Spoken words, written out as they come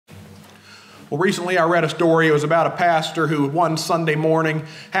Well, recently I read a story. It was about a pastor who one Sunday morning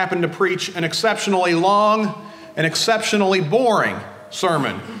happened to preach an exceptionally long and exceptionally boring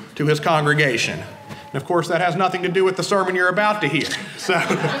sermon to his congregation. And of course, that has nothing to do with the sermon you're about to hear.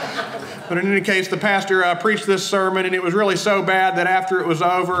 But in any case, the pastor preached this sermon, and it was really so bad that after it was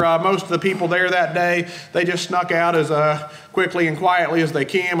over, most of the people there that day, they just snuck out as quickly and quietly as they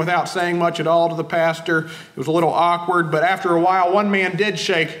can without saying much at all to the pastor. It was a little awkward, but after a while, one man did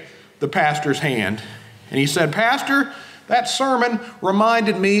shake the pastor's hand. And he said, "Pastor, that sermon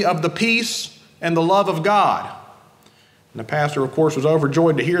reminded me of the peace and the love of God." And the pastor, of course, was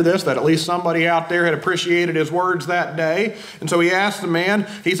overjoyed to hear this, that at least somebody out there had appreciated his words that day. And so he asked the man,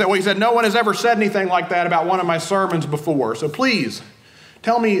 he said, "No one has ever said anything like that about one of my sermons before. So please,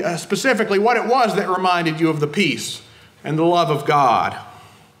 tell me specifically what it was that reminded you of the peace and the love of God."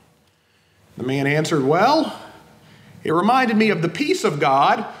 The man answered, "Well, it reminded me of the peace of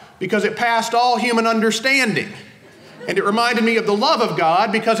God because it passed all human understanding. And it reminded me of the love of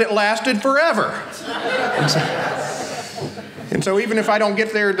God because it lasted forever." And so even if I don't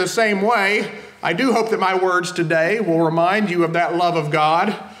get there the same way, I do hope that my words today will remind you of that love of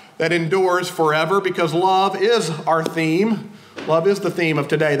God that endures forever, because love is our theme. Love is the theme of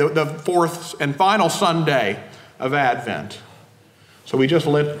today, the fourth and final Sunday of Advent. So we just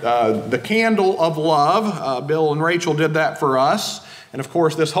lit the candle of love. Bill and Rachel did that for us. And of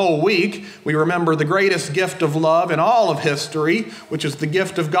course, this whole week, we remember the greatest gift of love in all of history, which is the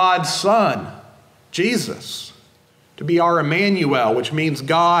gift of God's Son, Jesus, to be our Emmanuel, which means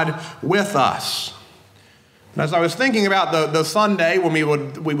God with us. And as I was thinking about the Sunday when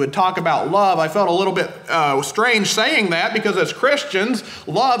we would talk about love, I felt a little bit strange saying that, because as Christians,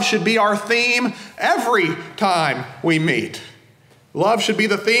 love should be our theme every time we meet. Love should be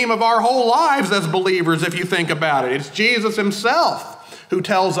the theme of our whole lives as believers, if you think about it. It's Jesus himself who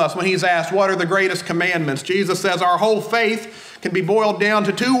tells us when he's asked, what are the greatest commandments? Jesus says our whole faith can be boiled down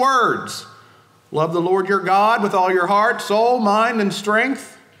to two words. Love the Lord your God with all your heart, soul, mind, and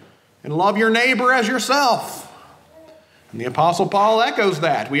strength, and love your neighbor as yourself. And the Apostle Paul echoes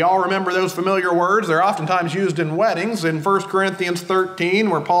that. We all remember those familiar words. They're oftentimes used in weddings in 1 Corinthians 13,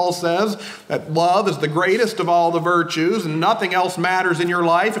 where Paul says that love is the greatest of all the virtues, and nothing else matters in your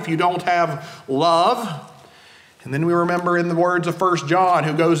life if you don't have love. And then we remember in the words of 1 John,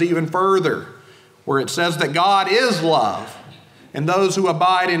 who goes even further, where it says that God is love, and those who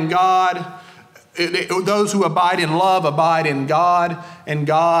abide in God, those who abide in love abide in God, and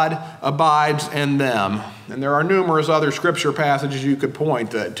God abides in them. And there are numerous other scripture passages you could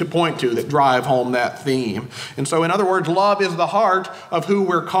point to that drive home that theme. And so, in other words, love is the heart of who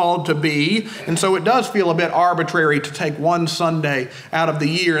we're called to be. And so it does feel a bit arbitrary to take one Sunday out of the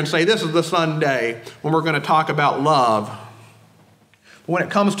year and say, this is the Sunday when we're going to talk about love. But when it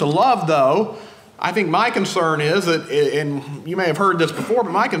comes to love, though, I think my concern is that, and you may have heard this before,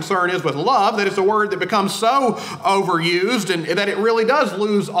 but my concern is with love that it's a word that becomes so overused and that it really does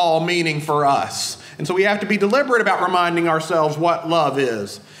lose all meaning for us. And so we have to be deliberate about reminding ourselves what love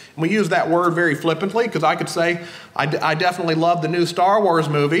is. And we use that word very flippantly, because I could say, I definitely love the new Star Wars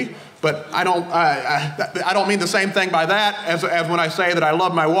movie, but I don't mean the same thing by that as when I say that I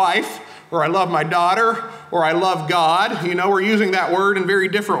love my wife, or I love my daughter, or I love God. You know, we're using that word in very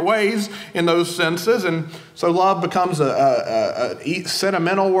different ways in those senses. And so love becomes a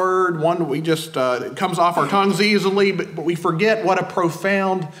sentimental word, one that we just, it comes off our tongues easily, but we forget what a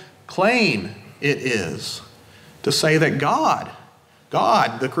profound claim it is to say that God,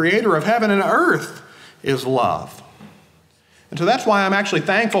 the creator of heaven and earth, is love. And so that's why I'm actually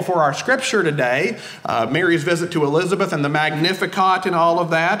thankful for our scripture today, Mary's visit to Elizabeth and the Magnificat and all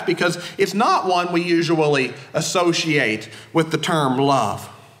of that, because it's not one we usually associate with the term love.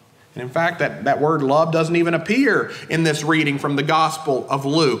 And in fact, that word love doesn't even appear in this reading from the Gospel of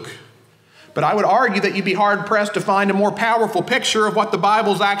Luke. But I would argue that you'd be hard-pressed to find a more powerful picture of what the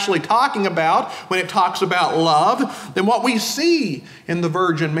Bible's actually talking about when it talks about love than what we see in the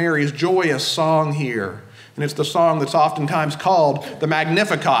Virgin Mary's joyous song here. And it's the song that's oftentimes called the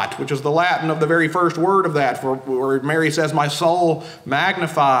Magnificat, which is the Latin of the very first word of that, where Mary says, my soul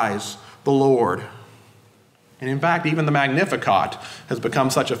magnifies the Lord. And in fact, even the Magnificat has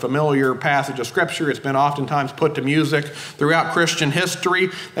become such a familiar passage of Scripture. It's been oftentimes put to music throughout Christian history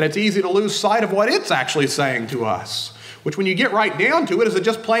that it's easy to lose sight of what it's actually saying to us, which when you get right down to it is a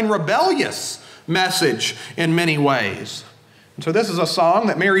just plain rebellious message in many ways. And so this is a song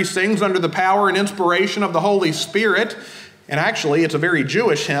that Mary sings under the power and inspiration of the Holy Spirit. And actually, it's a very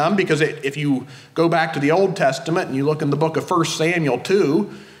Jewish hymn, because if you go back to the Old Testament and you look in the book of 1 Samuel 2,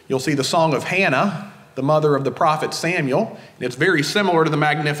 you'll see the Song of Hannah. the mother of the prophet Samuel. And it's very similar to the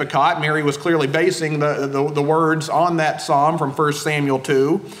Magnificat. Mary was clearly basing the words on that psalm from 1 Samuel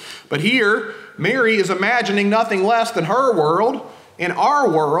 2. But here, Mary is imagining nothing less than her world and our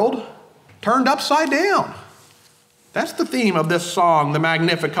world turned upside down. That's the theme of this song, the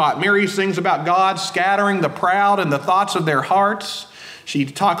Magnificat. Mary sings about God scattering the proud in the thoughts of their hearts. She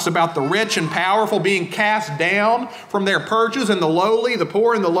talks about the rich and powerful being cast down from their perches, and the lowly, the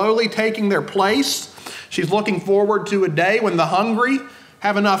poor and the lowly, taking their place. She's looking forward to a day when the hungry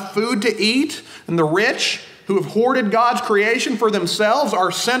have enough food to eat, and the rich, who have hoarded God's creation for themselves,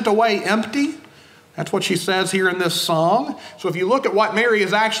 are sent away empty. That's what she says here in this song. So if you look at what Mary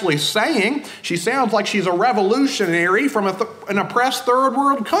is actually saying, she sounds like she's a revolutionary from an oppressed third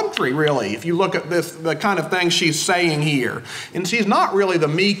world country, really, if you look at the kind of thing she's saying here. And she's not really the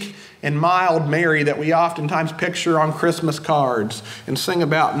meek and mild Mary that we oftentimes picture on Christmas cards and sing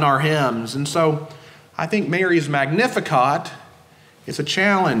about in our hymns. And so I think Mary's Magnificat is a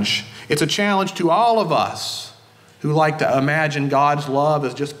challenge. It's a challenge to all of us who like to imagine God's love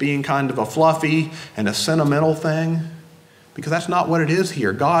as just being kind of a fluffy and a sentimental thing, because that's not what it is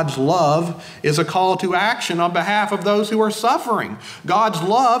here. God's love is a call to action on behalf of those who are suffering. God's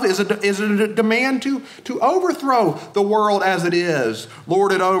love is a demand to overthrow the world as it is,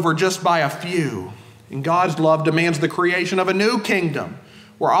 lorded over just by a few. And God's love demands the creation of a new kingdom,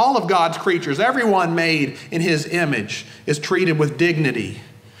 where all of God's creatures, everyone made in his image, is treated with dignity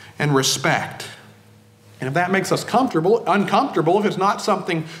and respect. And if that makes us uncomfortable, if it's not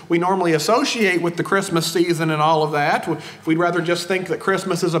something we normally associate with the Christmas season and all of that, if we'd rather just think that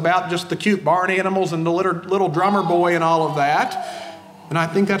Christmas is about just the cute barn animals and the little drummer boy and all of that, then I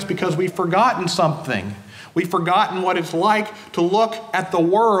think that's because we've forgotten something. We've forgotten what it's like to look at the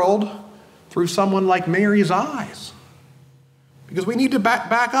world through someone like Mary's eyes. Because we need to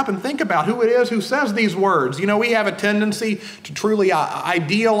back up and think about who it is who says these words. You know, we have a tendency to truly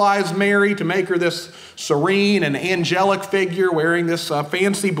idealize Mary, to make her this serene and angelic figure wearing this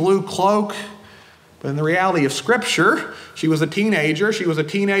fancy blue cloak. But in the reality of Scripture, she was a teenager. She was a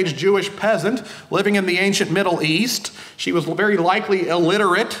teenage Jewish peasant living in the ancient Middle East. She was very likely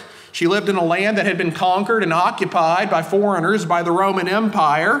illiterate. She lived in a land that had been conquered and occupied by foreigners by the Roman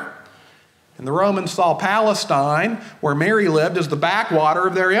Empire. And the Romans saw Palestine, where Mary lived, as the backwater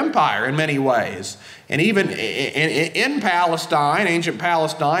of their empire in many ways. And even in Palestine, ancient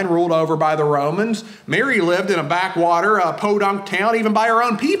Palestine, ruled over by the Romans, Mary lived in a backwater, a podunk town, even by her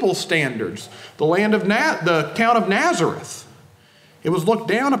own people's standards, the town of Nazareth. It was looked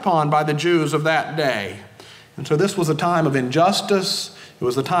down upon by the Jews of that day. And so this was a time of injustice. It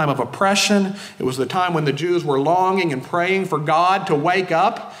was the time of oppression. It was the time when the Jews were longing and praying for God to wake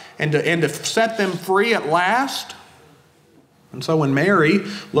up and to set them free at last. And so when Mary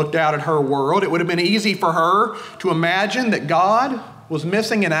looked out at her world, it would have been easy for her to imagine that God was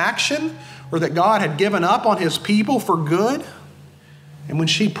missing in action, or that God had given up on his people for good. And when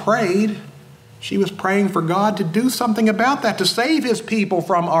she prayed, she was praying for God to do something about that, to save his people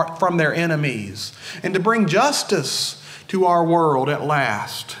from their enemies, and to bring justice to our world at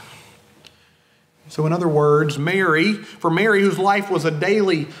last. So in other words, for Mary, whose life was a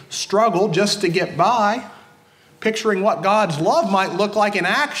daily struggle just to get by, picturing what God's love might look like in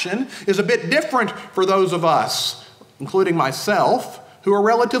action is a bit different for those of us, including myself, who are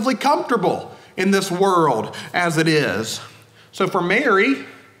relatively comfortable in this world as it is. So for Mary,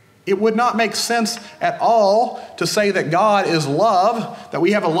 it would not make sense at all to say that God is love, that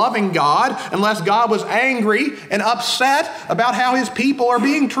we have a loving God, unless God was angry and upset about how his people are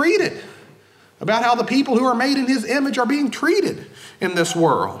being treated, about how the people who are made in his image are being treated in this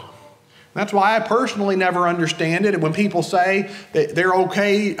world. That's why I personally never understand it when people say that they're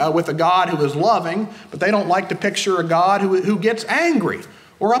okay with a God who is loving, but they don't like to picture a God who gets angry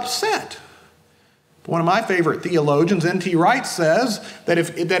or upset. One of my favorite theologians, N.T. Wright, says that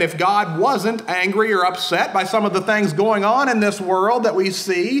if God wasn't angry or upset by some of the things going on in this world that we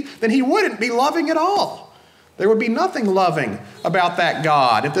see, then he wouldn't be loving at all. There would be nothing loving about that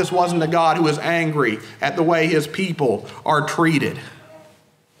God if this wasn't a God who is angry at the way his people are treated.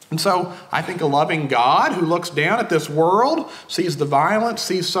 And so I think a loving God who looks down at this world, sees the violence,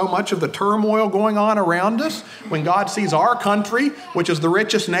 sees so much of the turmoil going on around us, when God sees our country, which is the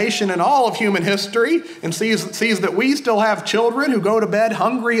richest nation in all of human history, and sees that we still have children who go to bed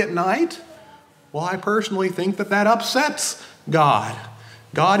hungry at night, well, I personally think that upsets God.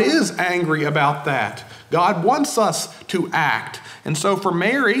 God is angry about that. God wants us to act. And so for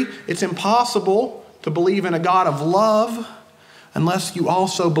Mary, it's impossible to believe in a God of love unless you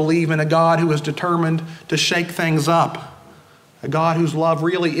also believe in a God who is determined to shake things up, a God whose love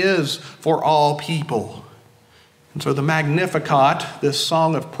really is for all people. And so the Magnificat, this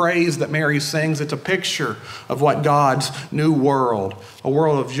song of praise that Mary sings, it's a picture of what God's new world, a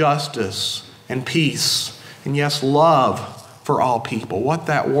world of justice and peace, and yes, love for all people, what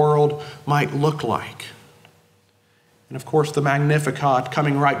that world might look like. And of course, the Magnificat,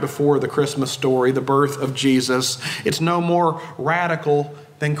 coming right before the Christmas story, the birth of Jesus, it's no more radical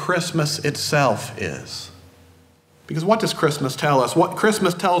than Christmas itself is. Because what does Christmas tell us? What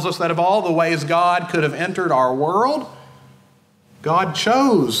Christmas tells us that of all the ways God could have entered our world, God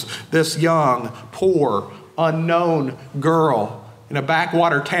chose this young, poor, unknown girl in a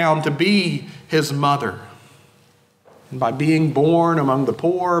backwater town to be his mother. And by being born among the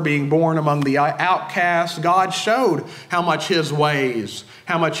poor, being born among the outcasts, God showed how much his ways,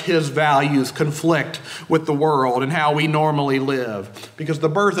 how much his values conflict with the world and how we normally live. Because the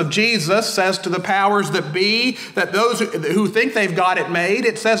birth of Jesus says to the powers that be, that those who think they've got it made,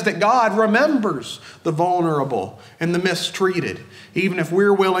 it says that God remembers the vulnerable and the mistreated, even if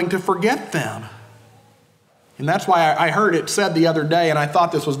we're willing to forget them. And that's why I heard it said the other day, and I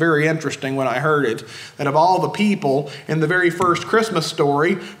thought this was very interesting when I heard it, that of all the people in the very first Christmas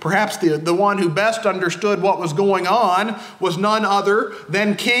story, perhaps the one who best understood what was going on was none other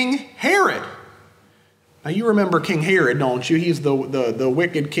than King Herod. Now you remember King Herod, don't you? He's the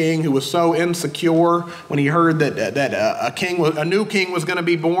wicked king who was so insecure when he heard that a new king was going to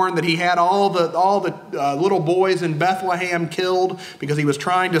be born, that he had all the little boys in Bethlehem killed because he was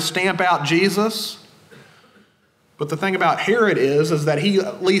trying to stamp out Jesus. But the thing about Herod is that he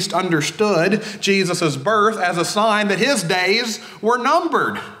at least understood Jesus' birth as a sign that his days were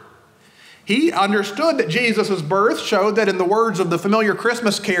numbered. He understood that Jesus' birth showed that, in the words of the familiar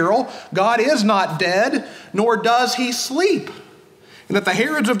Christmas carol, God is not dead, nor does he sleep. And that the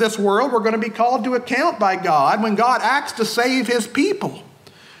Herods of this world were going to be called to account by God when God acts to save his people.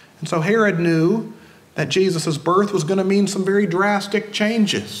 And so Herod knew that Jesus' birth was going to mean some very drastic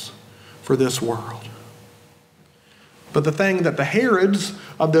changes for this world. But the thing that the Herods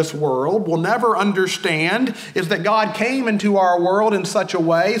of this world will never understand is that God came into our world in such a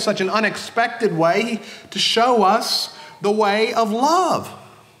way, such an unexpected way, to show us the way of love.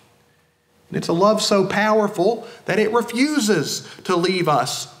 And it's a love so powerful that it refuses to leave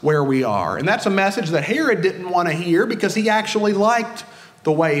us where we are. And that's a message that Herod didn't want to hear, because he actually liked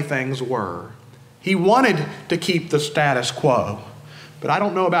the way things were. He wanted to keep the status quo. But I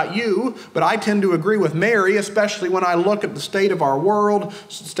don't know about you, but I tend to agree with Mary, especially when I look at the state of our world,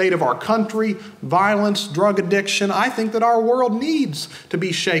 state of our country, violence, drug addiction. I think that our world needs to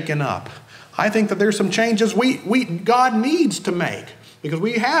be shaken up. I think that there's some changes God needs to make, because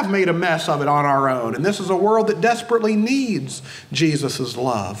we have made a mess of it on our own. And this is a world that desperately needs Jesus'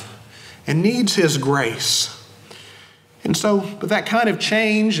 love and needs his grace. And so, but that kind of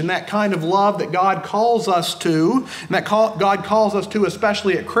change and that kind of love that God calls us to, and that God calls us to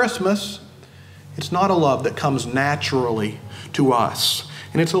especially at Christmas, it's not a love that comes naturally to us.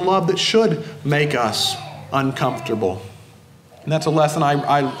 And it's a love that should make us uncomfortable. And that's a lesson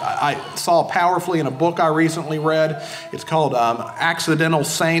I saw powerfully in a book I recently read. It's called Accidental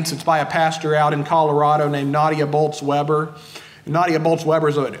Saints. It's by a pastor out in Colorado named Nadia Bolz-Weber. Nadia Bolz-Weber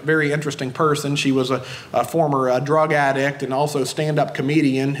is a very interesting person. She was a former drug addict and also stand-up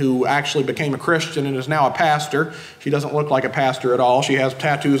comedian who actually became a Christian and is now a pastor. She doesn't look like a pastor at all. She has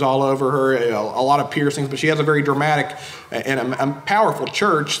tattoos all over her, a lot of piercings, but she has a very dramatic and a powerful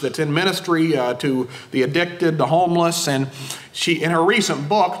church that's in ministry to the addicted, the homeless. And she, in her recent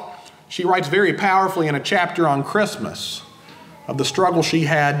book, she writes very powerfully in a chapter on Christmas of the struggle she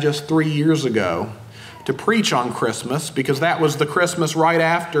had just 3 years ago to preach on Christmas, because that was the Christmas right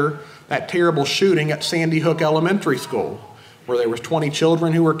after that terrible shooting at Sandy Hook Elementary School, where there was 20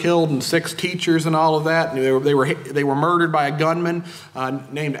 children who were killed and 6 teachers and all of that. And they were murdered by a gunman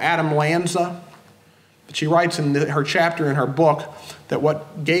named Adam Lanza. But she writes in her chapter in her book that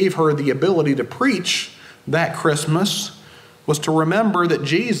what gave her the ability to preach that Christmas was to remember that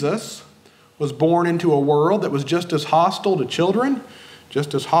Jesus was born into a world that was just as hostile to children,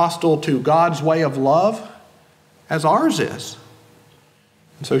 just as hostile to God's way of love as ours is.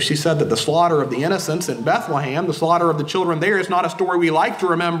 And so she said that the slaughter of the innocents in Bethlehem, the slaughter of the children there, is not a story we like to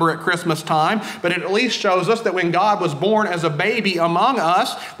remember at Christmas time, but it at least shows us that when God was born as a baby among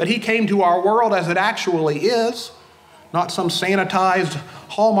us, that he came to our world as it actually is, not some sanitized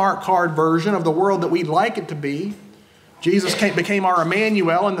Hallmark card version of the world that we'd like it to be. Jesus became our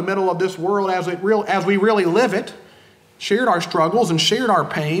Emmanuel in the middle of this world as we really live it, shared our struggles and shared our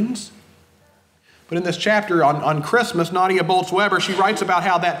pains. But in this chapter on Christmas, Nadia Bolz-Weber, she writes about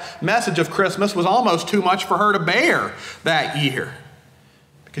how that message of Christmas was almost too much for her to bear that year.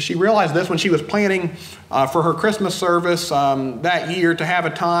 Because she realized this when she was planning for her Christmas service that year to have a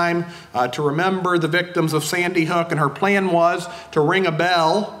time to remember the victims of Sandy Hook. And her plan was to ring a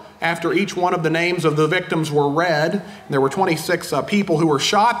bell after each one of the names of the victims were read. And there were 26 people who were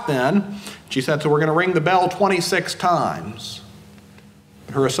shot then. She said, so we're going to ring the bell 26 times.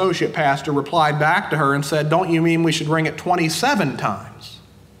 But her associate pastor replied back to her and said, don't you mean we should ring it 27 times?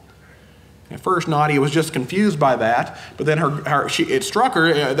 At first, Nadia was just confused by that, but then it struck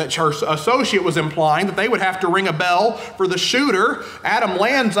her that her associate was implying that they would have to ring a bell for the shooter, Adam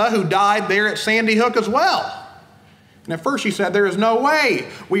Lanza, who died there at Sandy Hook as well. And at first she said, there is no way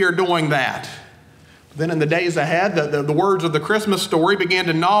we are doing that. But then in the days ahead, the words of the Christmas story began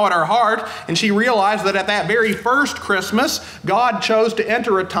to gnaw at her heart, and she realized that at that very first Christmas, God chose to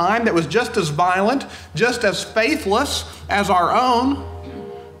enter a time that was just as violent, just as faithless as our own.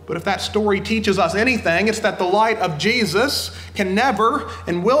 But if that story teaches us anything, it's that the light of Jesus can never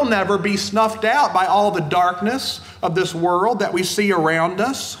and will never be snuffed out by all the darkness of this world that we see around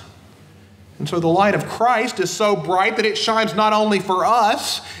us. And so the light of Christ is so bright that it shines not only for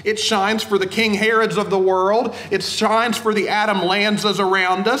us, it shines for the King Herods of the world, it shines for the Adam Lanzas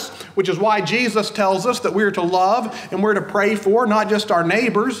around us, which is why Jesus tells us that we're to love and we're to pray for not just our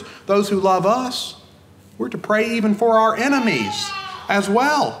neighbors, those who love us. We're to pray even for our enemies as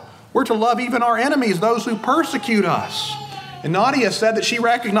well. We're to love even our enemies, those who persecute us. And Nadia said that she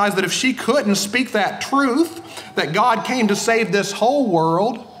recognized that if she couldn't speak that truth, that God came to save this whole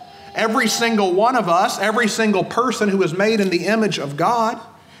world, every single one of us, every single person who is made in the image of God,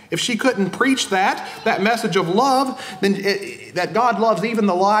 if she couldn't preach that message of love, then that God loves even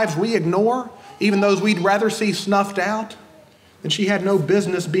the lives we ignore, even those we'd rather see snuffed out, then she had no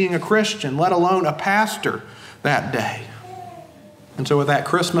business being a Christian, let alone a pastor that day. And so at that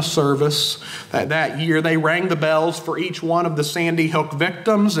Christmas service that year, they rang the bells for each one of the Sandy Hook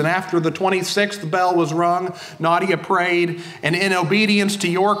victims. And after the 26th bell was rung, Nadia prayed, and in obedience to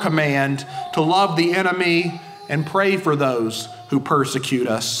your command to love the enemy and pray for those who persecute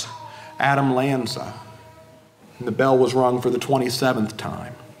us, Adam Lanza. And the bell was rung for the 27th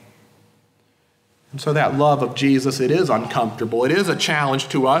time. And so that love of Jesus, it is uncomfortable. It is a challenge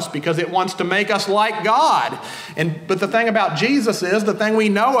to us because it wants to make us like God. But the thing about Jesus is, the thing we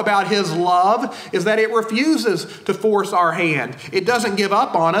know about his love is that it refuses to force our hand. It doesn't give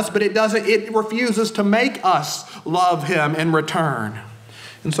up on us, but it refuses to make us love him in return.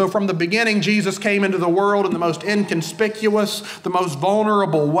 And so from the beginning, Jesus came into the world in the most inconspicuous, the most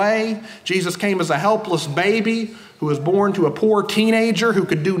vulnerable way. Jesus came as a helpless baby who was born to a poor teenager who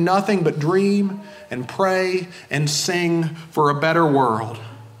could do nothing but dream and pray and sing for a better world.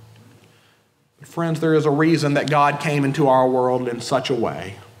 But friends, there is a reason that God came into our world in such a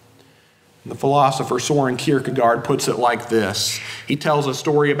way. And the philosopher Soren Kierkegaard puts it like this. He tells a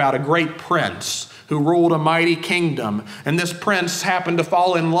story about a great prince who ruled a mighty kingdom. And this prince happened to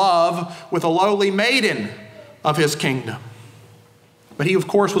fall in love with a lowly maiden of his kingdom. But he, of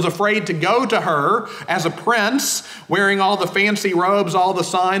course, was afraid to go to her as a prince, wearing all the fancy robes, all the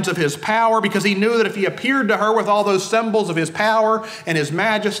signs of his power, because he knew that if he appeared to her with all those symbols of his power and his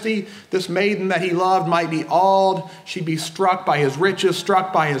majesty, this maiden that he loved might be awed. She'd be struck by his riches,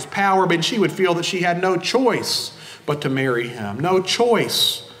 struck by his power, but she would feel that she had no choice but to marry him, no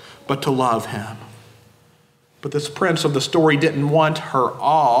choice but to love him. But this prince of the story didn't want her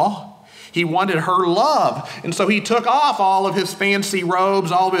awe. He wanted her love. And so he took off all of his fancy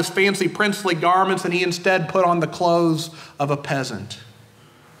robes, all of his fancy princely garments, and he instead put on the clothes of a peasant,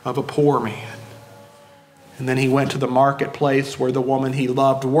 of a poor man. And then he went to the marketplace where the woman he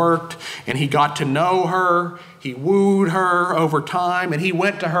loved worked, and he got to know her. He wooed her over time, and he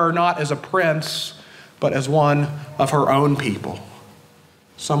went to her not as a prince, but as one of her own people,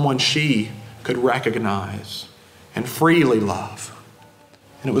 someone she could recognize and freely love.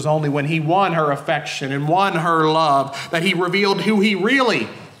 And it was only when he won her affection and won her love that he revealed who he really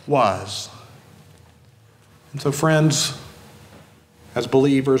was. And so, friends, as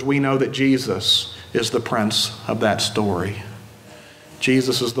believers, we know that Jesus is the prince of that story.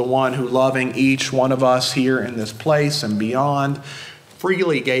 Jesus is the one who, loving each one of us here in this place and beyond,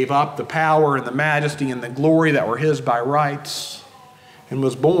 freely gave up the power and the majesty and the glory that were his by rights and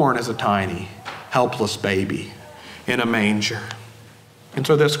was born as a tiny, helpless baby in a manger. And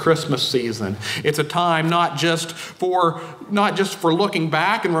so this Christmas season, it's a time not just for looking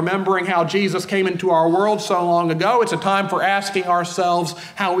back and remembering how Jesus came into our world so long ago. It's a time for asking ourselves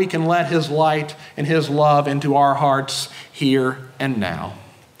how we can let his light and his love into our hearts here and now.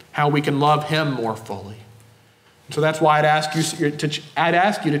 how we can love him more fully. So that's why I'd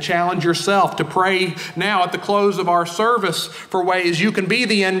ask you to challenge yourself to pray now at the close of our service for ways you can be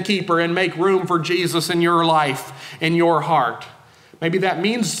the innkeeper and make room for Jesus in your life, in your heart. Maybe that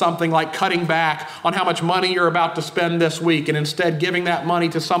means something like cutting back on how much money you're about to spend this week and instead giving that money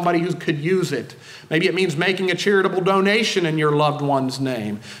to somebody who could use it. Maybe it means making a charitable donation in your loved one's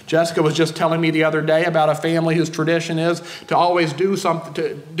name. Jessica was just telling me the other day about a family whose tradition is to always do something,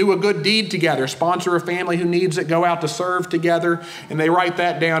 to do a good deed together, sponsor a family who needs it, go out to serve together, and they write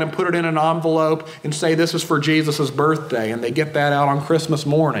that down and put it in an envelope and say this is for Jesus' birthday, and they get that out on Christmas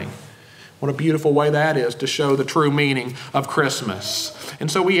morning. What a beautiful way that is to show the true meaning of Christmas.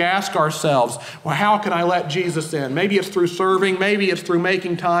 And so we ask ourselves, well, how can I let Jesus in? Maybe it's through serving. Maybe it's through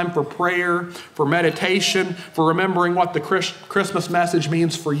making time for prayer, for meditation, for remembering what the Christmas message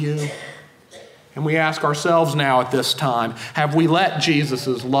means for you. And we ask ourselves now at this time, have we let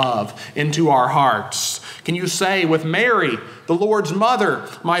Jesus' love into our hearts? Can you say with Mary, the Lord's mother,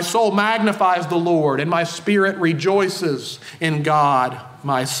 my soul magnifies the Lord, and my spirit rejoices in God,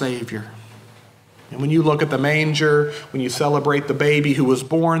 my Savior. And when you look at the manger, when you celebrate the baby who was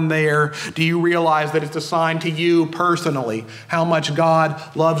born there, do you realize that it's a sign to you personally how much God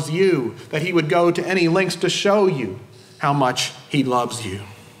loves you, that he would go to any lengths to show you how much he loves you?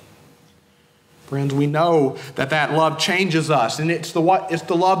 Friends, we know that that love changes us, and it's the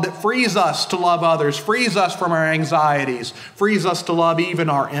love that frees us to love others, frees us from our anxieties, frees us to love even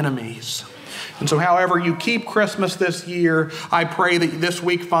our enemies. And so however you keep Christmas this year, I pray that this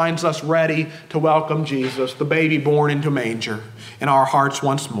week finds us ready to welcome Jesus, the baby born into a manger, in our hearts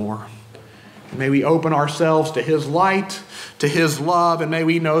once more. And may we open ourselves to his light, to his love, and may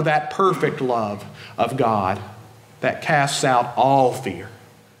we know that perfect love of God that casts out all fear.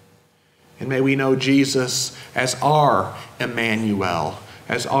 And may we know Jesus as our Emmanuel,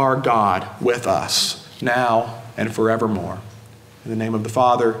 as our God with us, now and forevermore. In the name of the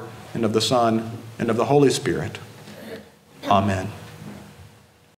Father, and of the Son, and of the Holy Spirit. Amen.